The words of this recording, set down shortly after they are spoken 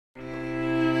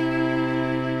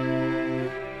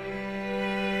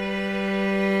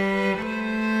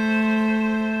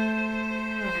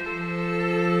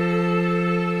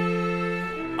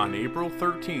April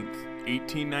 13th,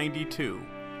 1892,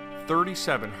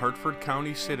 37 Hartford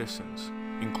County citizens,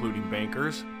 including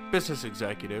bankers, business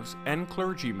executives, and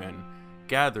clergymen,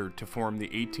 gathered to form the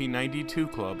 1892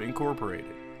 Club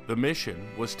Incorporated. The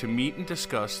mission was to meet and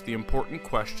discuss the important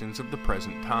questions of the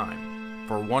present time.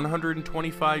 For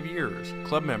 125 years,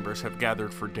 club members have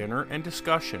gathered for dinner and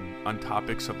discussion on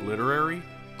topics of literary,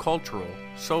 cultural,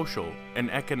 social, and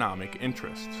economic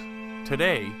interests.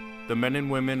 Today, the men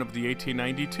and women of the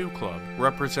 1892 Club,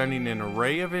 representing an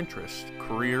array of interests,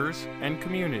 careers, and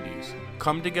communities,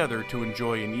 come together to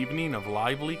enjoy an evening of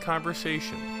lively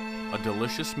conversation, a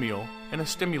delicious meal, and a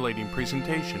stimulating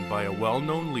presentation by a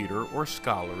well-known leader or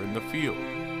scholar in the field.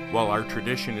 While our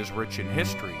tradition is rich in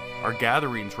history, our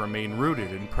gatherings remain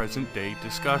rooted in present-day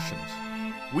discussions.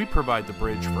 We provide the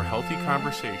bridge for healthy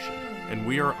conversation, and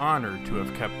we are honored to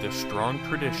have kept this strong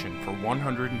tradition for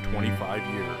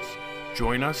 125 years.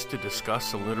 Join us to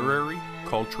discuss the literary,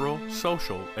 cultural,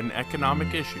 social, and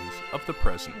economic issues of the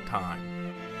present time.